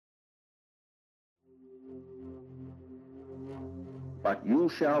But you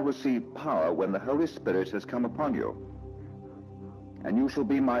shall receive power when the Holy Spirit has come upon you. And you shall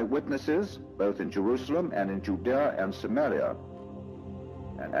be my witnesses, both in Jerusalem and in Judea and Samaria,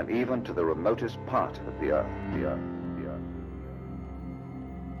 and even to the remotest part of the earth.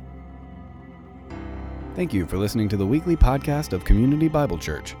 Thank you for listening to the weekly podcast of Community Bible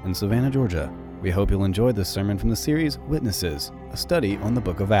Church in Savannah, Georgia. We hope you'll enjoy this sermon from the series Witnesses, a study on the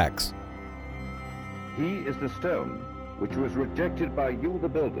book of Acts. He is the stone which was rejected by you the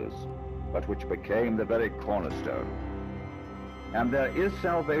builders, but which became the very cornerstone. And there is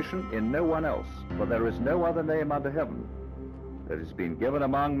salvation in no one else, for there is no other name under heaven that has been given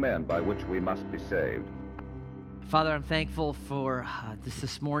among men by which we must be saved. Father, I'm thankful for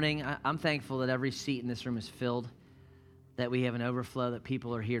this morning. I'm thankful that every seat in this room is filled, that we have an overflow, that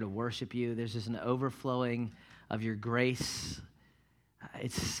people are here to worship you. There's just an overflowing of your grace.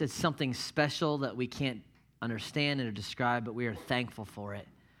 It's something special that we can't understand or describe, but we are thankful for it.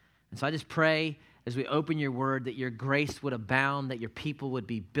 And so I just pray as we open your word that your grace would abound, that your people would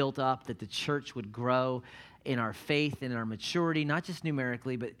be built up, that the church would grow in our faith and in our maturity, not just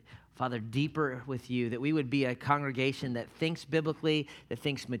numerically, but Father, deeper with you, that we would be a congregation that thinks biblically, that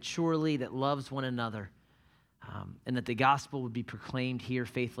thinks maturely, that loves one another, and that the gospel would be proclaimed here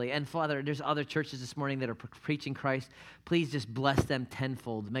faithfully. And Father, there's other churches this morning that are preaching Christ. Please just bless them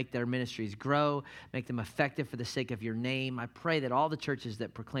tenfold, make their ministries grow, make them effective for the sake of your name. I pray that all the churches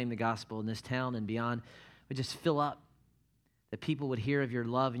that proclaim the gospel in this town and beyond would just fill up, that people would hear of your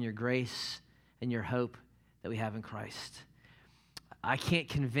love and your grace and your hope that we have in Christ. I can't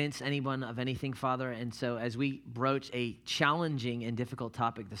convince anyone of anything, Father, and so as we broach a challenging and difficult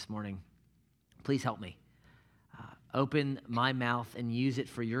topic this morning, please help me. Open my mouth and use it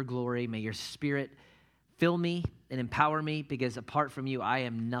for your glory. May your Spirit fill me and empower me, because apart from you, I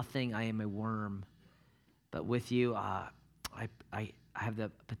am nothing. I am a worm. But with you, I have the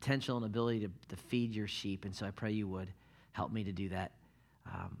potential and ability to feed your sheep, and so I pray you would help me to do that.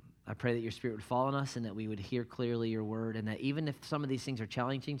 I pray that your Spirit would fall on us and that we would hear clearly your word, and that even if some of these things are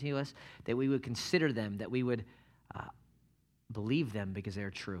challenging to us, that we would consider them, that we would believe them because they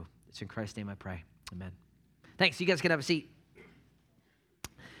are true. It's in Christ's name I pray. Amen. Thanks. You guys can have a seat.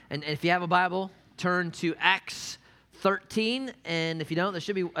 And if you have a Bible, turn to Acts 13. And if you don't, there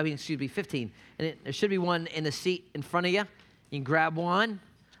should be 15. And there should be one in the seat in front of you. You can grab one.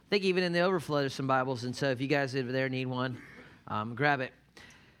 I think even in the overflow, there's some Bibles. And so if you guys over there need one, grab it.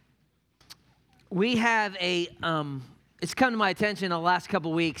 We have it's come to my attention the last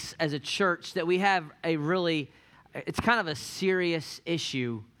couple weeks as a church that we have it's kind of a serious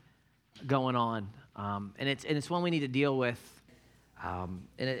issue going on. And it's one we need to deal with, and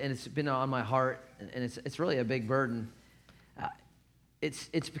it's been on my heart, and it's really a big burden.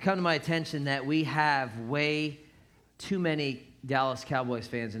 It's become to my attention that we have way too many Dallas Cowboys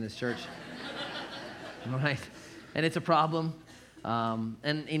fans in this church, right? And it's a problem. And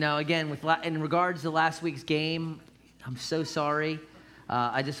again, in regards to last week's game, I'm so sorry.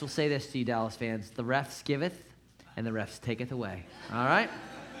 I just will say this to you, Dallas fans: the refs giveth, and the refs taketh away. All right.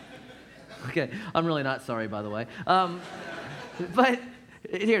 Okay, I'm really not sorry, by the way. But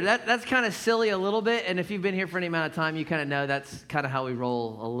here, that's kind of silly a little bit, and if you've been here for any amount of time, you kind of know that's kind of how we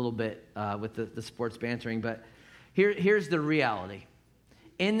roll a little bit with the sports bantering. But here's the reality.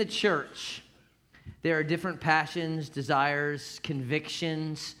 In the church, there are different passions, desires,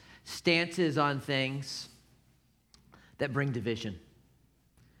 convictions, stances on things that bring division,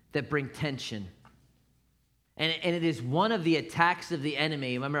 that bring tension. And it is one of the attacks of the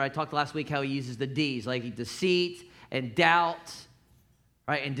enemy. Remember, I talked last week how he uses the D's, like deceit and doubt,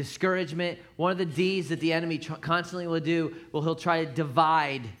 right, and discouragement. One of the D's that the enemy constantly will do, he'll try to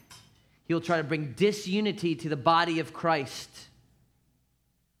divide. He'll try to bring disunity to the body of Christ.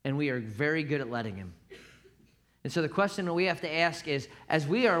 And we are very good at letting him. And so the question that we have to ask is, as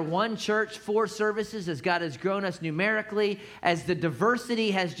we are one church, 4 services, as God has grown us numerically, as the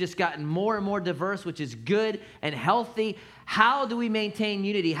diversity has just gotten more and more diverse, which is good and healthy, how do we maintain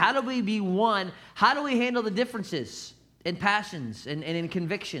unity? How do we be one? How do we handle the differences in passions and in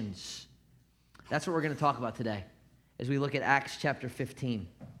convictions? That's what we're going to talk about today as we look at Acts chapter 15.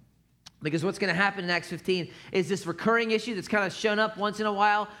 Because what's going to happen in Acts 15 is this recurring issue that's kind of shown up once in a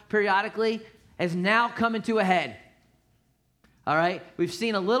while, periodically, has now come into a head. All right? We've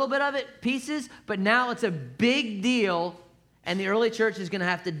seen a little bit of it, pieces, but now it's a big deal, and the early church is going to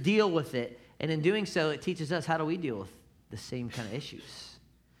have to deal with it. And in doing so, it teaches us how do we deal with the same kind of issues.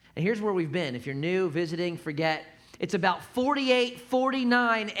 And here's where we've been. If you're new, visiting, forget. It's about 48,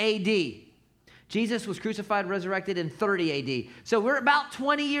 49 AD. Jesus was crucified, resurrected in 30 AD. So we're about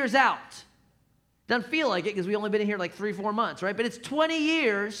 20 years out. Doesn't feel like it because we've only been here like 3-4 months, right? But it's 20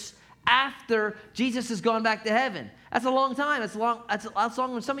 years after Jesus has gone back to heaven. That's a long time. That's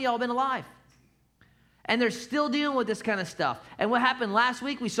long when some of y'all have been alive. And they're still dealing with this kind of stuff. And what happened last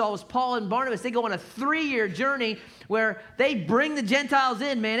week we saw was Paul and Barnabas. They go on a 3-year journey where they bring the Gentiles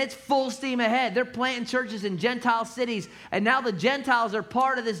in, man. It's full steam ahead. They're planting churches in Gentile cities. And now the Gentiles are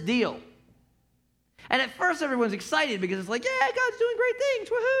part of this deal. And at first everyone's excited because it's like, yeah, God's doing great things.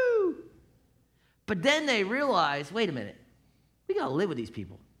 Woohoo! But then they realize, wait a minute. We got to live with these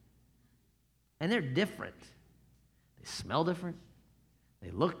people. And they're different. They smell different. They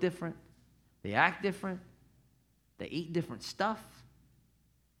look different. They act different. They eat different stuff.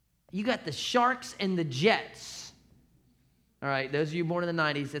 You got the sharks and the jets. All right, those of you born in the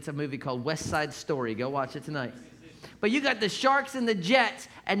 90s, it's a movie called West Side Story. Go watch it tonight. But you got the sharks and the jets,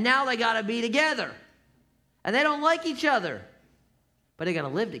 and now they got to be together. And they don't like each other, but they got to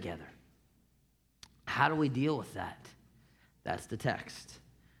live together. How do we deal with that? That's the text.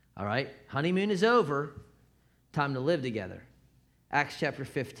 All right, honeymoon is over. Time to live together. Acts chapter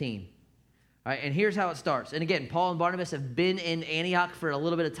 15. All right, and here's how it starts. And again, Paul and Barnabas have been in Antioch for a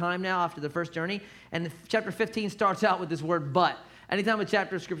little bit of time now after the first journey. And chapter 15 starts out with this word but. Anytime a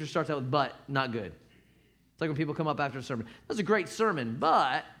chapter of Scripture starts out with but, not good. It's like when people come up after a sermon. That was a great sermon,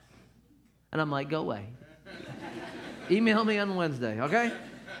 but... And I'm like, go away. Email me on Wednesday, okay?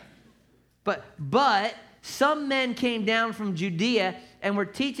 But some men came down from Judea and were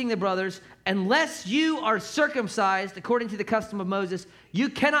teaching the brothers, unless you are circumcised according to the custom of Moses, you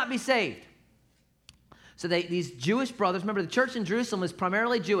cannot be saved. So these Jewish brothers, remember the church in Jerusalem is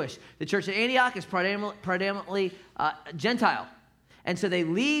primarily Jewish. The church in Antioch is predominantly Gentile. And so they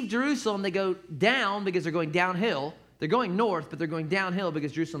leave Jerusalem, they go down because they're going downhill. They're going north, but they're going downhill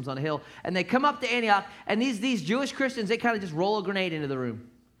because Jerusalem's on a hill. And they come up to Antioch, and these Jewish Christians, they kind of just roll a grenade into the room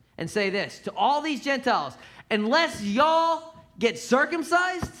and say this to all these Gentiles, unless y'all get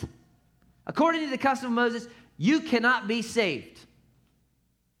circumcised, according to the custom of Moses, you cannot be saved.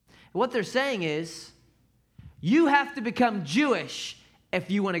 And what they're saying is, you have to become Jewish if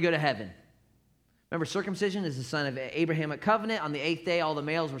you want to go to heaven. Remember, circumcision is the sign of Abrahamic covenant. On the 8th day, all the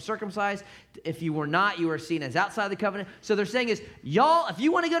males were circumcised. If you were not, you were seen as outside the covenant. So they're saying is, y'all, if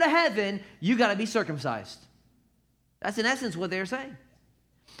you want to go to heaven, you got to be circumcised. That's in essence what they're saying.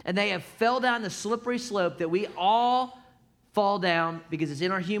 And they have fell down the slippery slope that we all fall down because it's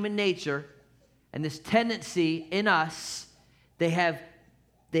in our human nature. And this tendency in us, they have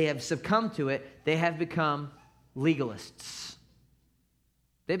succumbed to it. They have become legalists.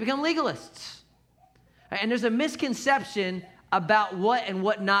 They become legalists. And there's a misconception about what and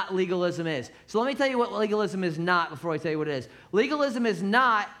what not legalism is. So let me tell you what legalism is not before I tell you what it is. Legalism is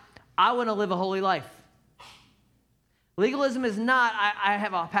not, I want to live a holy life. Legalism is not, I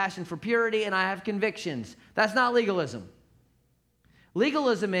have a passion for purity and I have convictions. That's not legalism.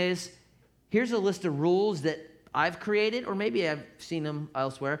 Legalism is, here's a list of rules that I've created, or maybe I've seen them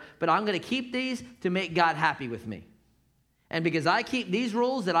elsewhere, but I'm going to keep these to make God happy with me. And because I keep these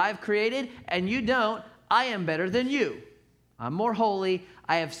rules that I've created and you don't, I am better than you. I'm more holy.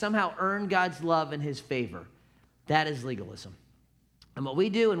 I have somehow earned God's love and his favor. That is legalism. And what we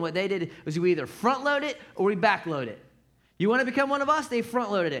do and what they did was we either front load it or we back load it. You want to become one of us? They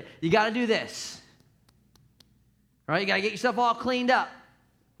front loaded it. You got to do this. All right, you got to get yourself all cleaned up.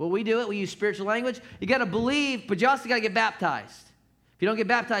 Well, we do it. We use spiritual language. You got to believe, but you also got to get baptized. If you don't get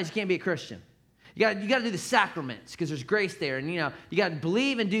baptized, you can't be a Christian. You got to do the sacraments because there's grace there. And, you got to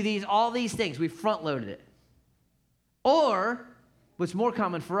believe and do all these things. We front-loaded it. Or, what's more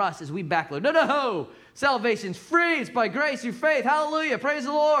common for us is we backload. No, salvation's free. It's by grace through faith. Hallelujah. Praise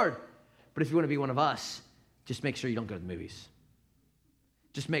the Lord. But if you want to be one of us, just make sure you don't go to the movies.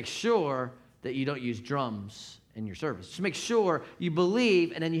 Just make sure that you don't use drums in your service. Just make sure you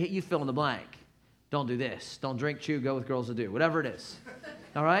believe, and then you fill in the blank. Don't do this. Don't drink, chew, go with girls that do. Whatever it is.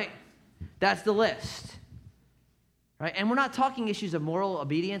 All right? That's the list, right? And we're not talking issues of moral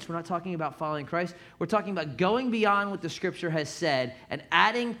obedience. We're not talking about following Christ. We're talking about going beyond what the Scripture has said and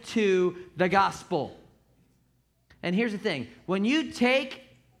adding to the gospel. And here's the thing. When you take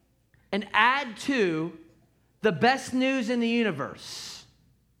and add to the best news in the universe,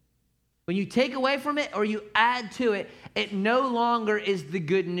 when you take away from it or you add to it, it no longer is the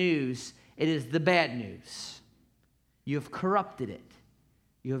good news. It is the bad news. You have corrupted it.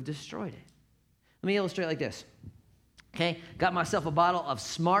 You have destroyed it. Let me illustrate like this. Okay, got myself a bottle of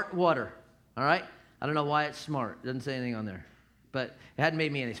smart water. All right? I don't know why it's smart. It doesn't say anything on there. But it hadn't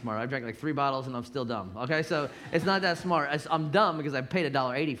made me any smarter. I drank like 3 bottles and I'm still dumb. Okay, so it's not that smart. I'm dumb because I paid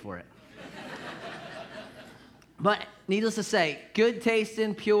 $1.80 for it. But needless to say, good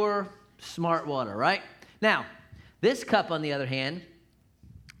tasting, pure, smart water, right? Now, this cup, on the other hand,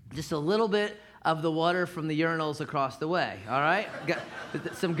 just a little bit of the water from the urinals across the way, all right?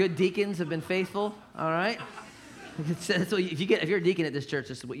 Some good deacons have been faithful, all right? That's what if you're a deacon at this church,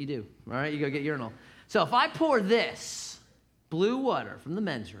 this is what you do, all right? You go get urinal. So if I pour this blue water from the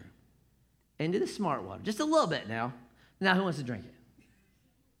men's room into the smart water, just a little bit now who wants to drink it?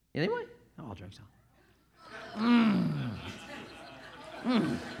 Anyone? Oh, I'll drink some.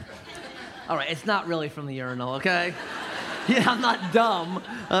 All right, it's not really from the urinal, okay? Yeah, I'm not dumb.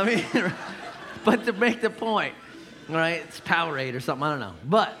 I mean, but to make the point, all right, it's Powerade or something, I don't know.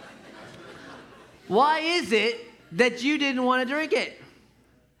 But why is it that you didn't want to drink it?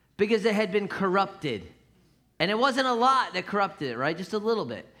 Because it had been corrupted. And it wasn't a lot that corrupted it, right? Just a little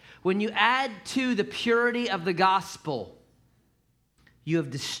bit. When you add to the purity of the gospel, you have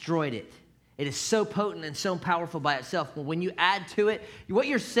destroyed it. It is so potent and so powerful by itself. But when you add to it, what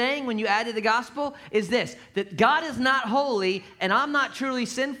you're saying when you add to the gospel is this, that God is not holy and I'm not truly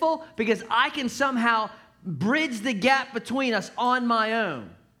sinful because I can somehow bridge the gap between us on my own.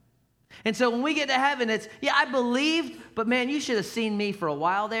 And so when we get to heaven, it's, yeah, I believed, but man, you should have seen me for a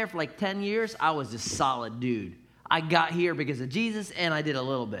while there. For like 10 years, I was a solid dude. I got here because of Jesus and I did a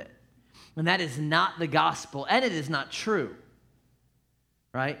little bit. And that is not the gospel and it is not true.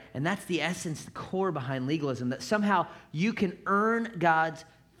 Right? And that's the essence, the core behind legalism, that somehow you can earn God's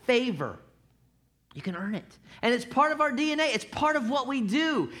favor. You can earn it. And it's part of our DNA. It's part of what we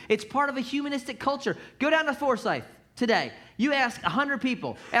do. It's part of a humanistic culture. Go down to Forsyth today. You ask 100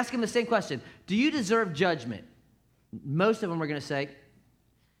 people, ask them the same question. Do you deserve judgment? Most of them are going to say,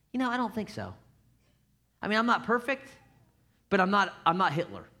 I don't think so. I mean, I'm not perfect, but I'm not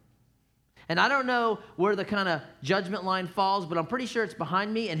Hitler. And I don't know where the kind of judgment line falls, but I'm pretty sure it's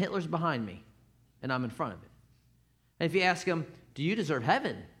behind me and Hitler's behind me, and I'm in front of it. And if you ask them, do you deserve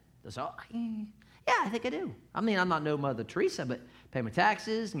heaven? They'll say, yeah, I think I do. I mean, I'm not no Mother Teresa, but pay my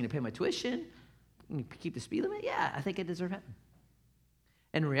taxes, pay my tuition, keep the speed limit. Yeah, I think I deserve heaven.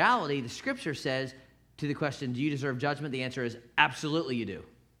 In reality, the scripture says to the question, do you deserve judgment? The answer is absolutely you do.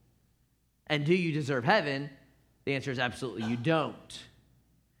 And do you deserve heaven? The answer is absolutely you don't.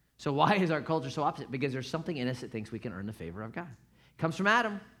 So why is our culture so opposite? Because there's something in us that thinks we can earn the favor of God. It comes from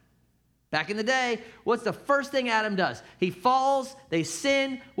Adam. Back in the day, what's the first thing Adam does? He falls, they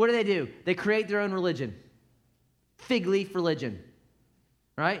sin. What do? They create their own religion. Fig leaf religion.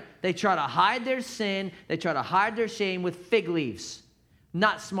 Right? They try to hide their sin. They try to hide their shame with fig leaves.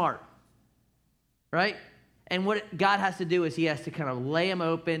 Not smart. Right? And what God has to do is he has to kind of lay them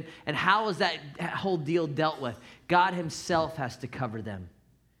open. And how is that whole deal dealt with? God himself has to cover them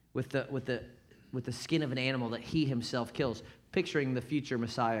with the skin of an animal that he himself kills, picturing the future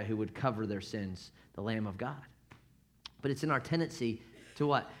Messiah who would cover their sins, the Lamb of God. But it's in our tendency to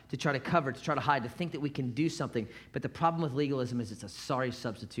what? To try to cover, to try to hide, to think that we can do something. But the problem with legalism is it's a sorry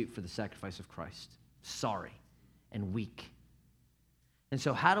substitute for the sacrifice of Christ. Sorry and weak. And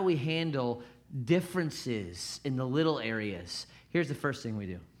so how do we handle differences in the little areas? Here's the first thing we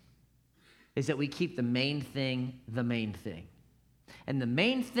do, is that we keep the main thing the main thing. And the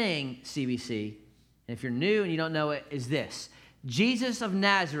main thing, CBC, and if you're new and you don't know it, is this. Jesus of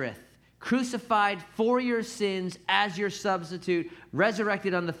Nazareth, crucified for your sins as your substitute,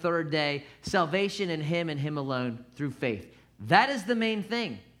 resurrected on the third day, salvation in him and him alone through faith. That is the main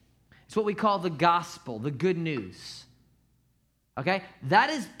thing. It's what we call the gospel, the good news. Okay? That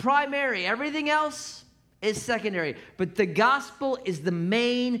is primary. Everything else is secondary. But the gospel is the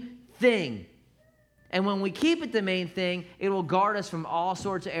main thing. And when we keep it the main thing, it will guard us from all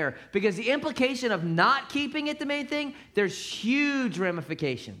sorts of error. Because the implication of not keeping it the main thing, there's huge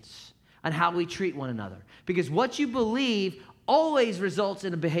ramifications on how we treat one another. Because what you believe always results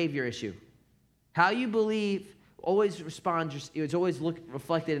in a behavior issue. How you believe always responds, it's always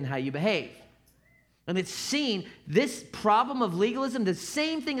reflected in how you behave. And it's seen, this problem of legalism, the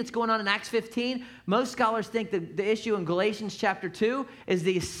same thing that's going on in Acts 15, most scholars think that the issue in Galatians chapter 2 is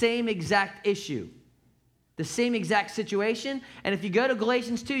the same exact issue. The same exact situation. And if you go to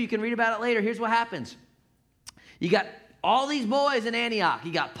Galatians 2, you can read about it later. Here's what happens. You got all these boys in Antioch.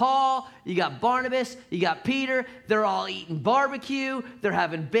 You got Paul, you got Barnabas, you got Peter. They're all eating barbecue. They're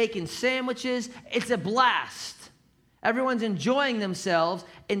having bacon sandwiches. It's a blast. Everyone's enjoying themselves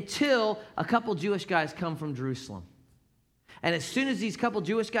until a couple Jewish guys come from Jerusalem. And as soon as these couple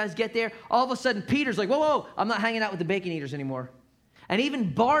Jewish guys get there, all of a sudden Peter's like, whoa, I'm not hanging out with the bacon eaters anymore. And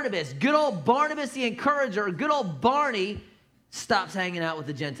even Barnabas, good old Barnabas the encourager, good old Barney, stops hanging out with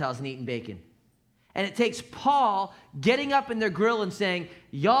the Gentiles and eating bacon. And it takes Paul getting up in their grill and saying,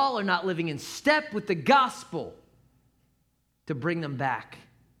 y'all are not living in step with the gospel, to bring them back.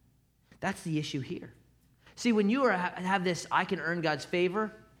 That's the issue here. See, when you have this, I can earn God's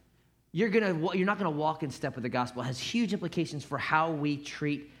favor, you're not going to walk in step with the gospel. It has huge implications for how we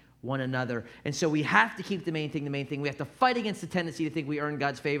treat one another. And so we have to keep the main thing. We have to fight against the tendency to think we earn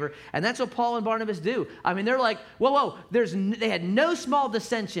God's favor. And that's what Paul and Barnabas do. I mean, they're like, whoa, they had no small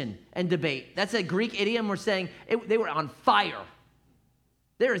dissension and debate. That's a Greek idiom. We're saying they were on fire.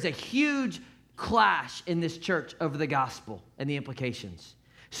 There is a huge clash in this church over the gospel and the implications.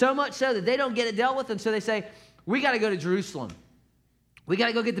 So much so that they don't get it dealt with. And so they say, we got to go to Jerusalem. We got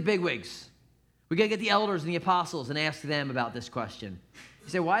to go get the bigwigs. We got to get the elders and the apostles and ask them about this question. You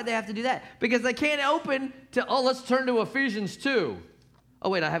say, why do they have to do that? Because they can't open to, let's turn to Ephesians 2. Oh,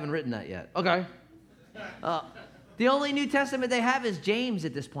 wait, I haven't written that yet. Okay. The only New Testament they have is James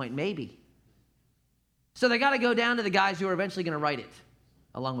at this point, maybe. So they got to go down to the guys who are eventually going to write it,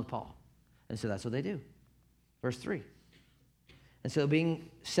 along with Paul. And so that's what they do. Verse 3. And so being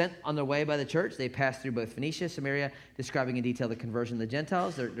sent on their way by the church, they passed through both Phoenicia, Samaria, describing in detail the conversion of the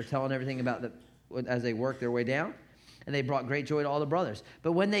Gentiles. They're telling everything about as they work their way down. And they brought great joy to all the brothers.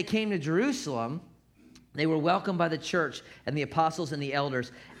 But when they came to Jerusalem, they were welcomed by the church and the apostles and the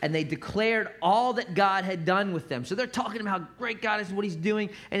elders, and they declared all that God had done with them. So they're talking about how great God is and what he's doing.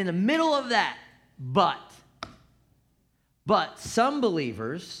 And in the middle of that, but some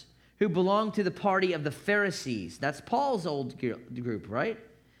believers who belonged to the party of the Pharisees, that's Paul's old group, right?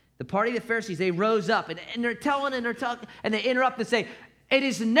 The party of the Pharisees, they rose up and they're telling and they're talking, and they interrupt and say, it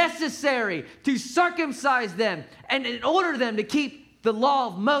is necessary to circumcise them and in order them to keep the law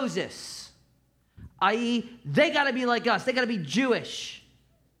of Moses, i.e., they got to be like us. They got to be Jewish.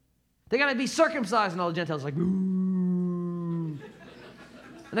 They got to be circumcised, and all the Gentiles are like, boo.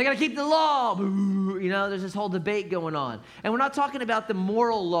 And they got to keep the law. Boo. You know, there's this whole debate going on. And we're not talking about the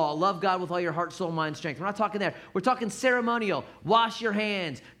moral law. Love God with all your heart, soul, mind, strength. We're not talking there. We're talking ceremonial. Wash your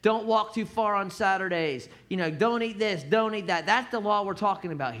hands. Don't walk too far on Saturdays. You know, don't eat this. Don't eat that. That's the law we're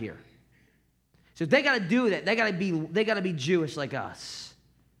talking about here. So they got to do that. They got to be Jewish like us.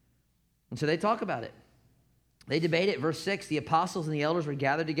 And so they talk about it. They debate it. Verse 6, the apostles and the elders were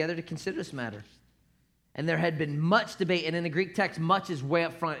gathered together to consider this matter. And there had been much debate. And in the Greek text, much is way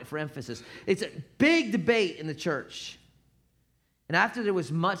up front for emphasis. It's a big debate in the church. And after there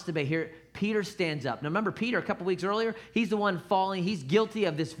was much debate here, Peter stands up. Now remember, Peter, a couple weeks earlier, he's the one falling. He's guilty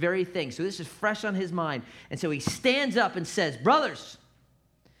of this very thing. So this is fresh on his mind. And so he stands up and says, brothers,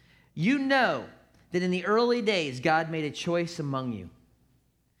 you know that in the early days, God made a choice among you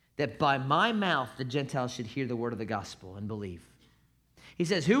that by my mouth the Gentiles should hear the word of the gospel and believe. He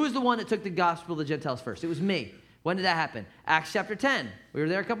says, who was the one that took the gospel to the Gentiles first? It was me. When did that happen? Acts chapter 10. We were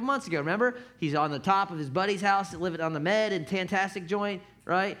there a couple months ago, remember? He's on the top of his buddy's house, living on the med and fantastic joint,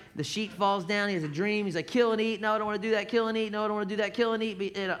 right? The sheet falls down. He has a dream. He's like, kill and eat. No, I don't want to do that. Kill and eat. No, I don't want to do that. Kill and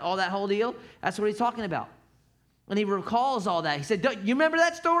eat. And all that whole deal. That's what he's talking about. And he recalls all that. He said, you remember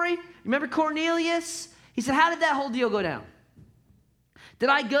that story? You remember Cornelius? He said, how did that whole deal go down? Did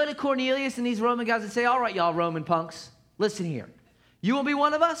I go to Cornelius and these Roman guys and say, all right, y'all Roman punks, listen here. You will be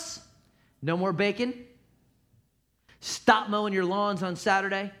one of us? No more bacon? Stop mowing your lawns on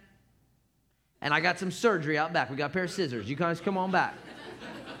Saturday? And I got some surgery out back. We got a pair of scissors. You guys come on back.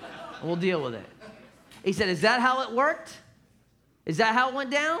 And we'll deal with it. He said, is that how it worked? Is that how it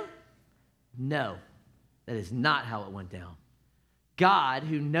went down? No, that is not how it went down. God,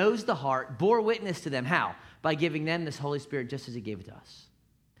 who knows the heart, bore witness to them. How? By giving them this Holy Spirit just as he gave it to us.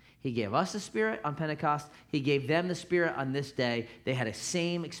 He gave us the Spirit on Pentecost. He gave them the Spirit on this day. They had the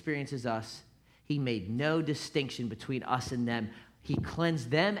same experience as us. He made no distinction between us and them. He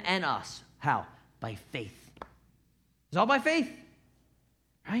cleansed them and us. How? By faith. It's all by faith,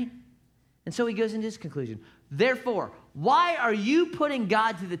 right? And so he goes into his conclusion. Therefore, why are you putting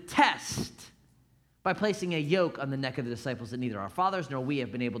God to the test by placing a yoke on the neck of the disciples that neither our fathers nor we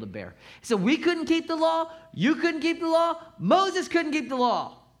have been able to bear? So we couldn't keep the law. You couldn't keep the law. Moses couldn't keep the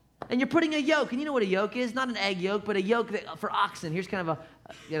law. And you're putting a yoke. And you know what a yoke is? Not an egg yoke, but a yoke for oxen. Here's kind of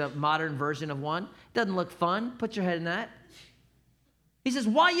a modern version of one. Doesn't look fun. Put your head in that. He says,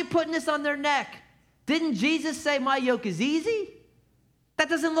 why are you putting this on their neck? Didn't Jesus say my yoke is easy? That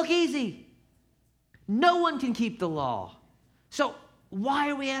doesn't look easy. No one can keep the law. So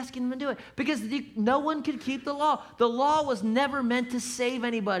why are we asking them to do it? Because no one could keep the law. The law was never meant to save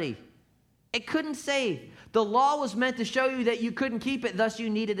anybody. It couldn't save. The law was meant to show you that you couldn't keep it, thus you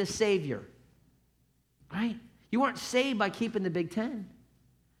needed a savior. Right? You weren't saved by keeping the Big Ten.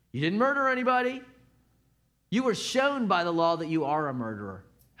 You didn't murder anybody. You were shown by the law that you are a murderer.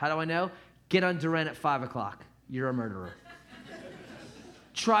 How do I know? Get on Duran at 5 o'clock. You're a murderer.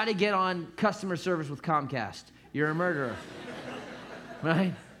 Try to get on customer service with Comcast. You're a murderer.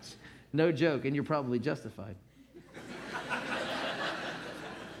 Right? No joke, and you're probably justified.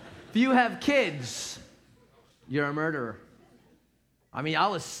 If you have kids, you're a murderer. I mean, I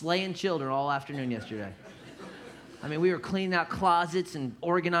was slaying children all afternoon yesterday. I mean, we were cleaning out closets and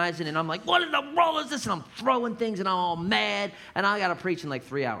organizing, and I'm like, what in the world is this? And I'm throwing things, and I'm all mad, and I got to preach in like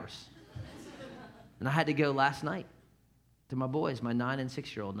 3 hours. And I had to go last night to my boys, my 9 and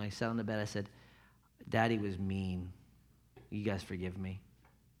 6-year-old, and I sat on the bed. I said, Daddy was mean. You guys forgive me.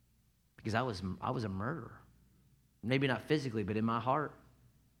 Because I was a murderer. Maybe not physically, but in my heart.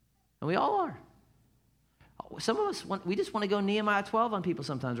 And we all are. Some of us, we just want to go Nehemiah 12 on people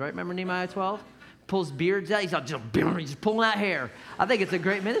sometimes, right? Remember Nehemiah 12? Pulls beards out. He's just pulling out hair. I think it's a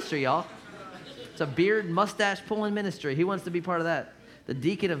great ministry, y'all. It's a beard, mustache pulling ministry. He wants to be part of that. The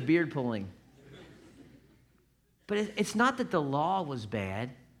deacon of beard pulling. But it's not that the law was bad.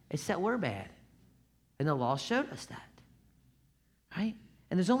 It's that we're bad. And the law showed us that. Right?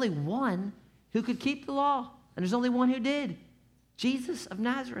 And there's only one who could keep the law. And there's only one who did. Jesus of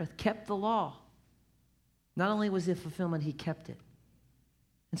Nazareth kept the law. Not only was it fulfillment, he kept it.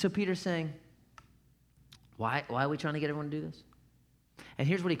 And so Peter's saying, why are we trying to get everyone to do this? And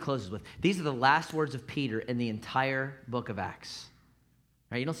here's what he closes with. These are the last words of Peter in the entire book of Acts.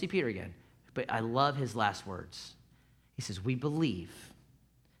 Right? You don't see Peter again. But I love his last words. He says, we believe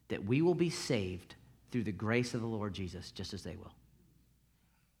that we will be saved through the grace of the Lord Jesus, just as they will.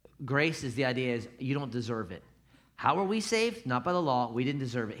 Grace is the idea is you don't deserve it. How are we saved? Not by the law. We didn't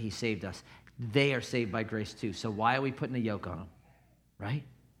deserve it. He saved us. They are saved by grace too. So why are we putting a yoke on them? Right?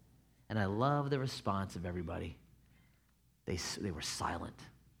 And I love the response of everybody. They were silent.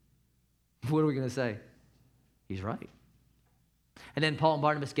 What are we going to say? He's right. And then Paul and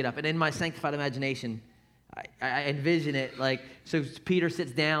Barnabas get up. And in my sanctified imagination, I envision it like, so Peter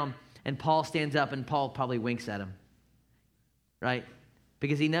sits down and Paul stands up and Paul probably winks at him. Right?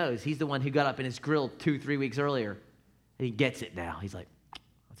 Because he knows he's the one who got up in his grill 2-3 weeks earlier. And he gets it now. He's like,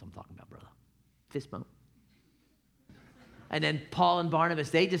 that's what I'm talking about, brother. Fist bump. And then Paul and Barnabas,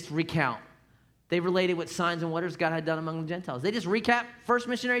 they just recount. They related what signs and wonders God had done among the Gentiles. They just recap first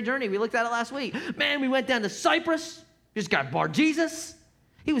missionary journey. We looked at it last week. Man, we went down to Cyprus. This guy Bar Jesus.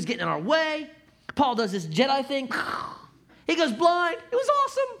 He was getting in our way. Paul does this Jedi thing. He goes blind. It was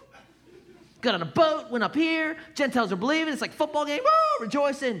awesome. Got on a boat, went up here. Gentiles are believing. It's like football game. Woo,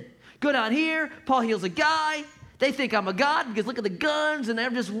 rejoicing. Go down here. Paul heals a guy. They think I'm a god because look at the guns and they're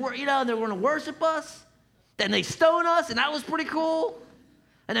just, they're going to worship us. Then they stone us and that was pretty cool.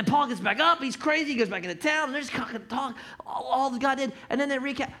 And then Paul gets back up. He's crazy. He goes back into town and they're just talking all that God did. And then they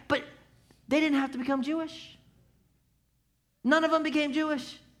recap. But they didn't have to become Jewish. None of them became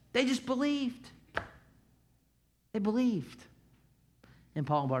Jewish. They just believed. They believed. And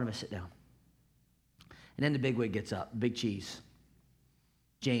Paul and Barnabas sit down. And then the big wig gets up, big cheese.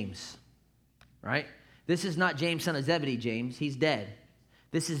 James, right? This is not James, son of Zebedee, James. He's dead.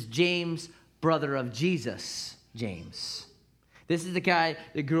 This is James, brother of Jesus, James. This is the guy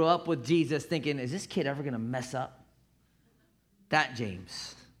that grew up with Jesus thinking, is this kid ever going to mess up? That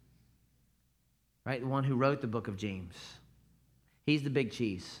James, right? The one who wrote the book of James. He's the big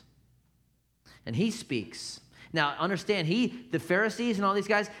cheese. And he speaks. Now, understand, the Pharisees and all these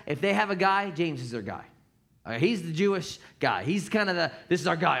guys, if they have a guy, James is their guy. He's the Jewish guy. He's kind of this is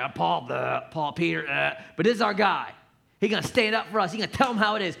our guy. Paul, Peter, but this is our guy. He's going to stand up for us. He's going to tell them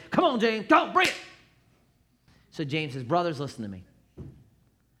how it is. Come on, James. Don't bring it. So James says, brothers, listen to me.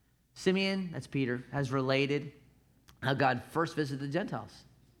 Simeon, that's Peter, has related how God first visited the Gentiles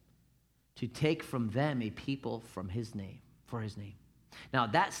to take from them a people from his name, for his name. Now,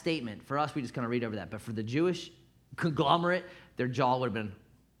 that statement, for us, we just kind of read over that. But for the Jewish conglomerate, their jaw would have been,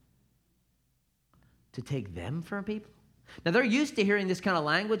 to take them from people? Now, they're used to hearing this kind of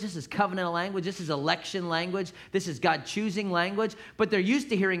language. This is covenantal language. This is election language. This is God choosing language. But they're used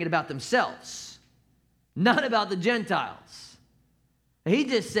to hearing it about themselves, not about the Gentiles. He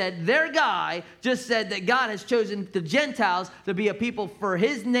just said, their guy just said that God has chosen the Gentiles to be a people for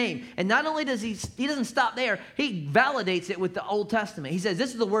his name. And not only does he doesn't stop there, he validates it with the Old Testament. He says,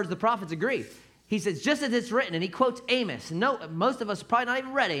 this is the words the prophets agree. He says, just as it's written, and he quotes Amos. No, most of us probably not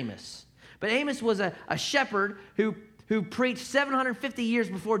even read Amos. But Amos was a shepherd who preached 750 years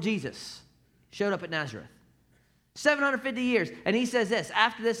before Jesus showed up at Nazareth. 750 years. And he says this,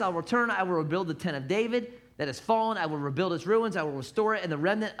 after this I'll return, I will rebuild the tent of David that has fallen. I will rebuild its ruins. I will restore it, and the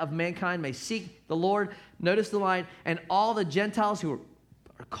remnant of mankind may seek the Lord. Notice the line, and all the Gentiles who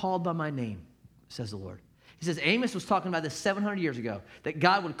are called by my name, says the Lord. He says Amos was talking about this 700 years ago, that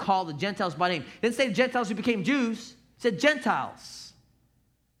God would call the Gentiles by name. He didn't say Gentiles who became Jews. He said Gentiles.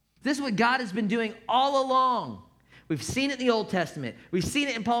 This is what God has been doing all along. We've seen it in the Old Testament. We've seen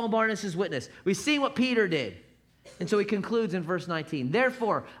it in Paul and Barnabas' witness. We've seen what Peter did. And so he concludes in verse 19,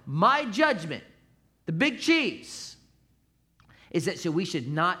 therefore, my judgment, the big cheese, is that so we should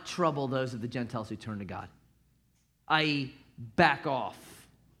not trouble those of the Gentiles who turn to God, i.e., back off.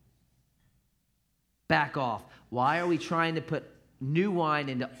 Back off. Why are we trying to put new wine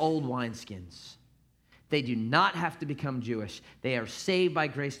into old wineskins? They do not have to become Jewish. They are saved by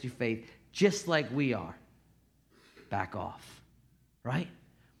grace through faith, just like we are. Back off, right?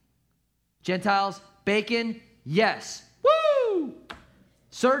 Gentiles, bacon, yes. Woo!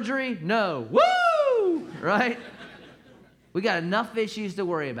 Surgery, no. Woo! Right? We got enough issues to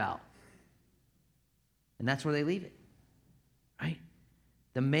worry about. And that's where they leave it, right?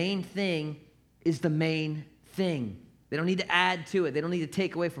 The main thing is the main thing. They don't need to add to it. They don't need to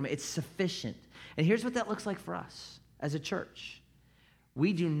take away from it. It's sufficient. And here's what that looks like for us as a church.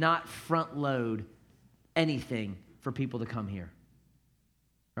 We do not front load anything for people to come here,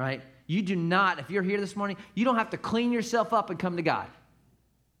 right? You do not, if you're here this morning, you don't have to clean yourself up and come to God.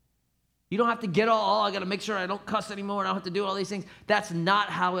 You don't have to get all, I got to make sure I don't cuss anymore and I don't have to do all these things. That's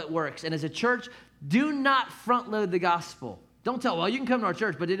not how it works. And as a church, do not front load the gospel. Don't tell, well, you can come to our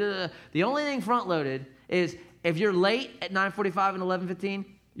church, but the only thing front loaded is if you're late at 9:45 and 11:15,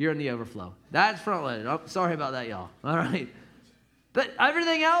 you're in the overflow. That's front loaded. Oh, sorry about that, y'all. All right. But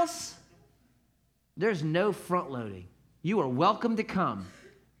everything else, there's no front loading. You are welcome to come.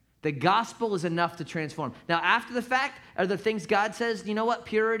 The gospel is enough to transform. Now, after the fact, are there things God says, you know what,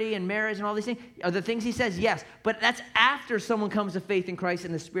 purity and marriage and all these things? Are there things he says? Yes. But that's after someone comes to faith in Christ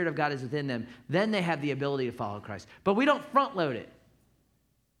and the Spirit of God is within them. Then they have the ability to follow Christ. But we don't front load it.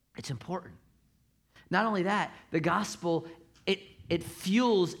 It's important. Not only that, the gospel, it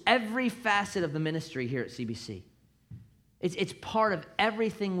fuels every facet of the ministry here at CBC. It's part of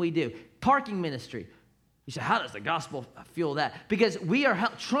everything we do. Parking ministry. You say, how does the gospel fuel that? Because we are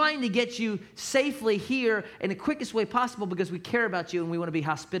trying to get you safely here in the quickest way possible because we care about you and we want to be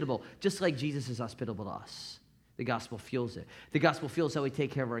hospitable, just like Jesus is hospitable to us. The gospel fuels it. The gospel fuels how we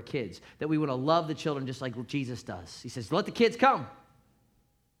take care of our kids, that we want to love the children just like Jesus does. He says, let the kids come.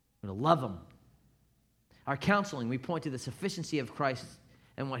 We're going to love them. Our counseling, we point to the sufficiency of Christ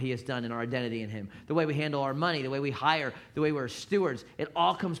and what he has done in our identity in him. The way we handle our money, the way we hire, the way we're stewards, it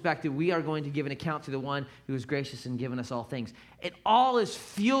all comes back to we are going to give an account to the one who is gracious and given us all things. It all is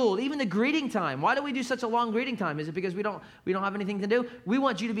fueled, even the greeting time. Why do we do such a long greeting time? Is it because we don't have anything to do? We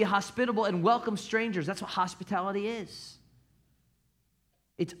want you to be hospitable and welcome strangers. That's what hospitality is.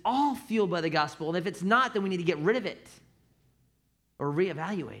 It's all fueled by the gospel, and if it's not, then we need to get rid of it or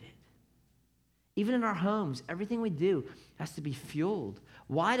reevaluate it. Even in our homes, everything we do has to be fueled.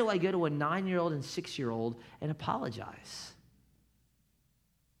 Why do I go to a 9-year-old and 6-year-old and apologize?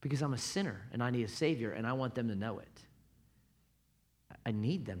 Because I'm a sinner and I need a Savior and I want them to know it. I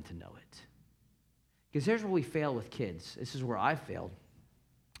need them to know it. Because here's where we fail with kids. This is where I failed.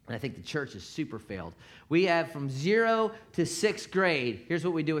 And I think the church has super failed. We have from 0 to 6th grade. Here's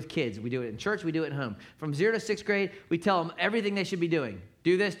what we do with kids. We do it in church. We do it at home. From 0 to 6th grade, we tell them everything they should be doing.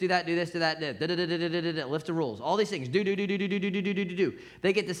 Do this, do that, do this, do that, lift the rules. All these things. Do.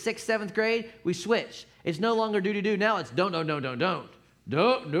 They get to 6th, 7th grade, we switch. It's no longer do. Now it's don't. Don't.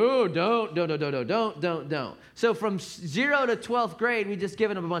 So from 0 to 12th grade, we just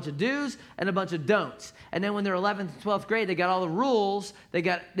given them a bunch of do's and a bunch of don'ts. And then when they're 11th and 12th grade, they got all the rules. They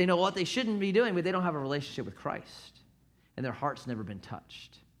know what they shouldn't be doing, but they don't have a relationship with Christ. And their heart's never been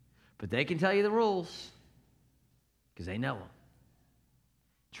touched. But they can tell you the rules because they know them.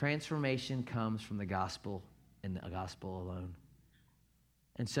 Transformation comes from the gospel and the gospel alone.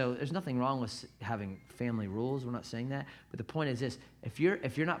 And so there's nothing wrong with having family rules. We're not saying that. But the point is this. If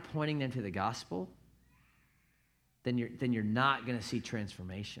you're not pointing them to the gospel, then you're not going to see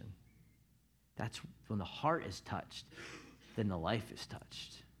transformation. That's when the heart is touched, then the life is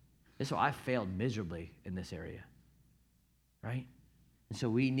touched. This is why I failed miserably in this area. Right? And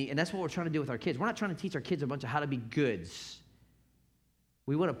so and that's what we're trying to do with our kids. We're not trying to teach our kids a bunch of how to be goods.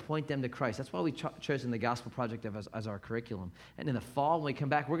 We want to point them to Christ. That's why we've chosen the Gospel Project as our curriculum. And in the fall, when we come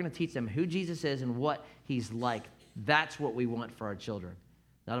back, we're going to teach them who Jesus is and what he's like. That's what we want for our children.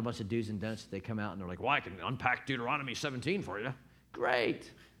 Not a bunch of do's and don'ts that they come out and they're like, well, I can unpack Deuteronomy 17 for you. Great.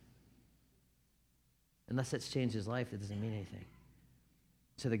 Unless that's changed his life, that doesn't mean anything.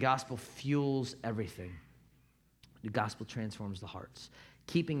 So the gospel fuels everything. The gospel transforms the hearts.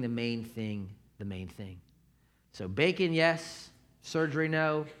 Keeping the main thing the main thing. So bacon, yes. Surgery,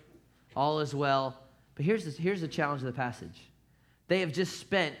 no. All is well. But here's the challenge of the passage. They have just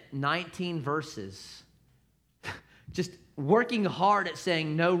spent 19 verses just working hard at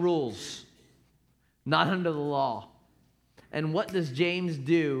saying no rules, not under the law. And what does James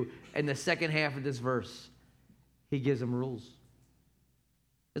do in the second half of this verse? He gives them rules.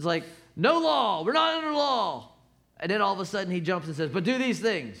 It's like, no law, we're not under law. And then all of a sudden he jumps and says, but do these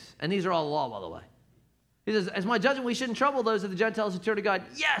things. And these are all law, by the way. He says, as my judgment, we shouldn't trouble those of the Gentiles who turn to God.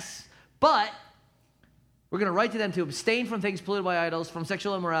 Yes, but we're going to write to them to abstain from things polluted by idols, from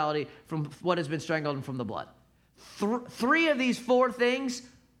sexual immorality, from what has been strangled, and from the blood. Three of these four things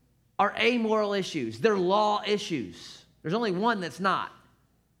are amoral issues. They're law issues. There's only one that's not.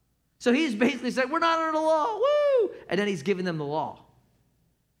 So he's basically saying, we're not under the law, woo! And then he's giving them the law.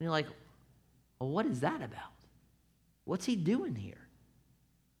 And you're like, well, what is that about? What's he doing here?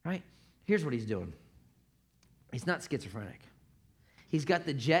 Right? Here's what he's doing. He's not schizophrenic. He's got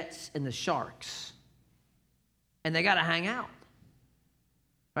the Jets and the Sharks, and they got to hang out.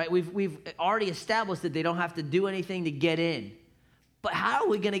 Right? We've already established that they don't have to do anything to get in. But how are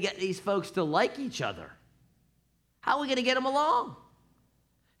we going to get these folks to like each other? How are we going to get them along?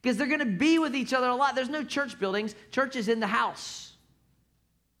 Because they're going to be with each other a lot. There's no church buildings. Church is in the house.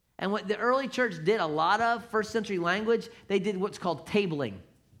 And what the early church did a lot of, first century language, they did what's called tabling.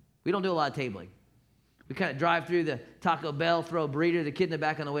 We don't do a lot of tabling. We kind of drive through the Taco Bell, throw a burrito to the kid in the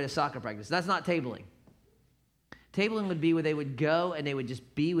back on the way to soccer practice. That's not tabling. Tabling would be where they would go and they would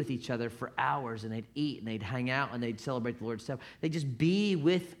just be with each other for hours, and they'd eat and they'd hang out and they'd celebrate the Lord's Supper. They'd just be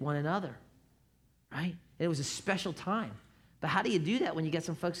with one another, right? And it was a special time. But how do you do that when you get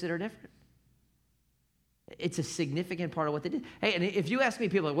some folks that are different? It's a significant part of what they did. Hey, and if you ask me,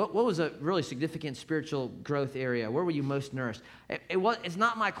 people, what was a really significant spiritual growth area? Where were you most nourished? It's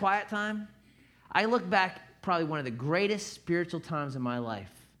not my quiet time. I look back, probably one of the greatest spiritual times in my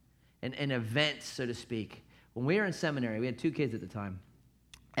life, and events, so to speak. When we were in seminary, we had 2 kids at the time.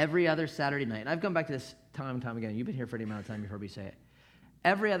 Every other Saturday night, and I've come back to this time and time again. You've been here for any amount of time, you've heard me say it.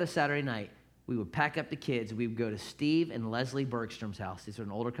 Every other Saturday night, we would pack up the kids. We would go to Steve and Leslie Bergstrom's house. These are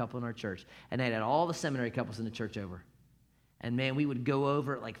an older couple in our church. And they had all the seminary couples in the church over. And, man, we would go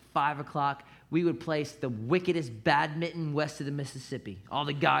over at like 5 o'clock. We would place the wickedest badminton west of the Mississippi. All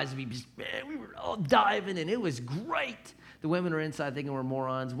the guys would be just, man, we were all diving, and it was great. The women were inside thinking we're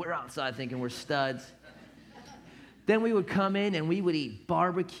morons. We're outside thinking we're studs. Then we would come in and we would eat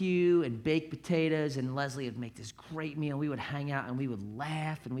barbecue and baked potatoes, and Leslie would make this great meal. We would hang out and we would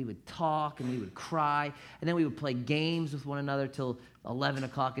laugh and we would talk and we would cry. And then we would play games with one another till 11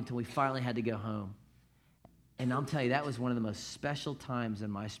 o'clock until we finally had to go home. And I'll tell you, that was one of the most special times in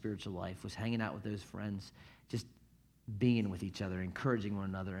my spiritual life, was hanging out with those friends, just being with each other, encouraging one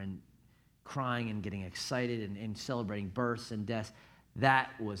another, and crying and getting excited and celebrating births and deaths. That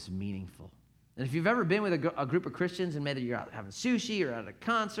was meaningful. And if you've ever been with a group of Christians, and maybe you're out having sushi or at a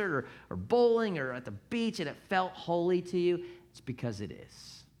concert or bowling or at the beach, and it felt holy to you, it's because it is.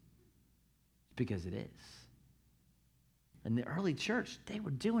 It's because it is. In the early church, they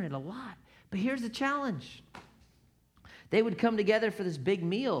were doing it a lot. But here's the challenge. They would come together for this big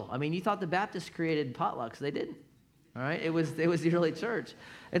meal. I mean, you thought the Baptists created potlucks. They didn't. All right? It was the early church.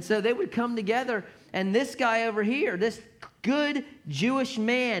 And so they would come together, and this guy over here, this good Jewish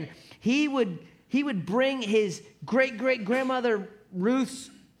man, he would bring his great-great-grandmother Ruth's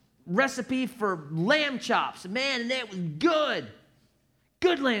recipe for lamb chops. Man, and that was good.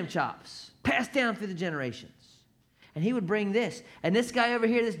 Good lamb chops, passed down through the generations. And he would bring this. And this guy over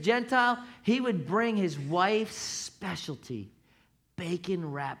here, this Gentile, he would bring his wife's specialty,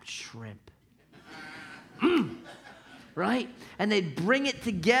 bacon-wrapped shrimp. Right? And they'd bring it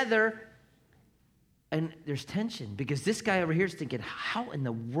together. And there's tension, because this guy over here is thinking, how in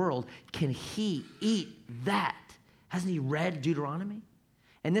the world can he eat that? Hasn't he read Deuteronomy?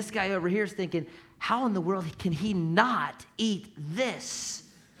 And this guy over here is thinking, how in the world can he not eat this?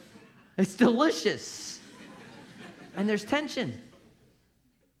 It's delicious. And there's tension,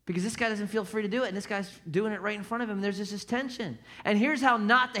 because this guy doesn't feel free to do it, and this guy's doing it right in front of him. There's just this tension. And here's how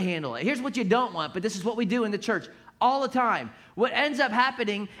not to handle it. Here's what you don't want, but this is what we do in the church all the time. What ends up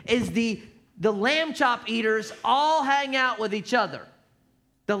happening is the lamb chop eaters all hang out with each other.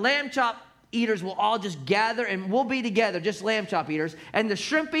 The lamb chop eaters will all just gather, and we'll be together, just lamb chop eaters. And the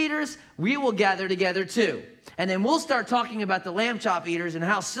shrimp eaters, we will gather together too. And then we'll start talking about the lamb chop eaters and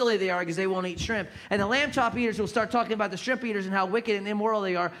how silly they are because they won't eat shrimp. And the lamb chop eaters will start talking about the shrimp eaters and how wicked and immoral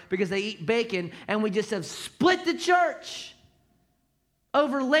they are because they eat bacon. And we just have split the church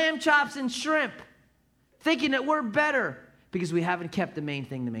over lamb chops and shrimp, thinking that we're better because we haven't kept the main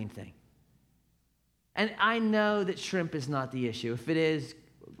thing the main thing. And I know that shrimp is not the issue. If it is,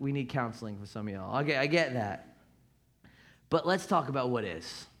 we need counseling for some of y'all. Okay, I get that. But let's talk about what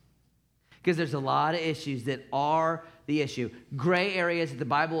is. Because there's a lot of issues that are the issue. Gray areas that the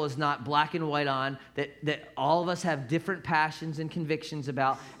Bible is not black and white on, that all of us have different passions and convictions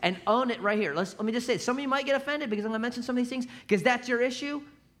about, and own it right here. Let me just say, some of you might get offended because I'm going to mention some of these things because that's your issue.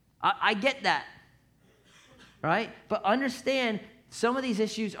 I get that, right? But understand some of these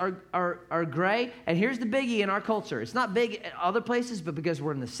issues are gray, and here's the biggie in our culture. It's not big at other places, but because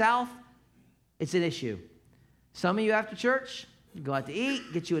we're in the South, it's an issue. Some of you after church, you go out to eat,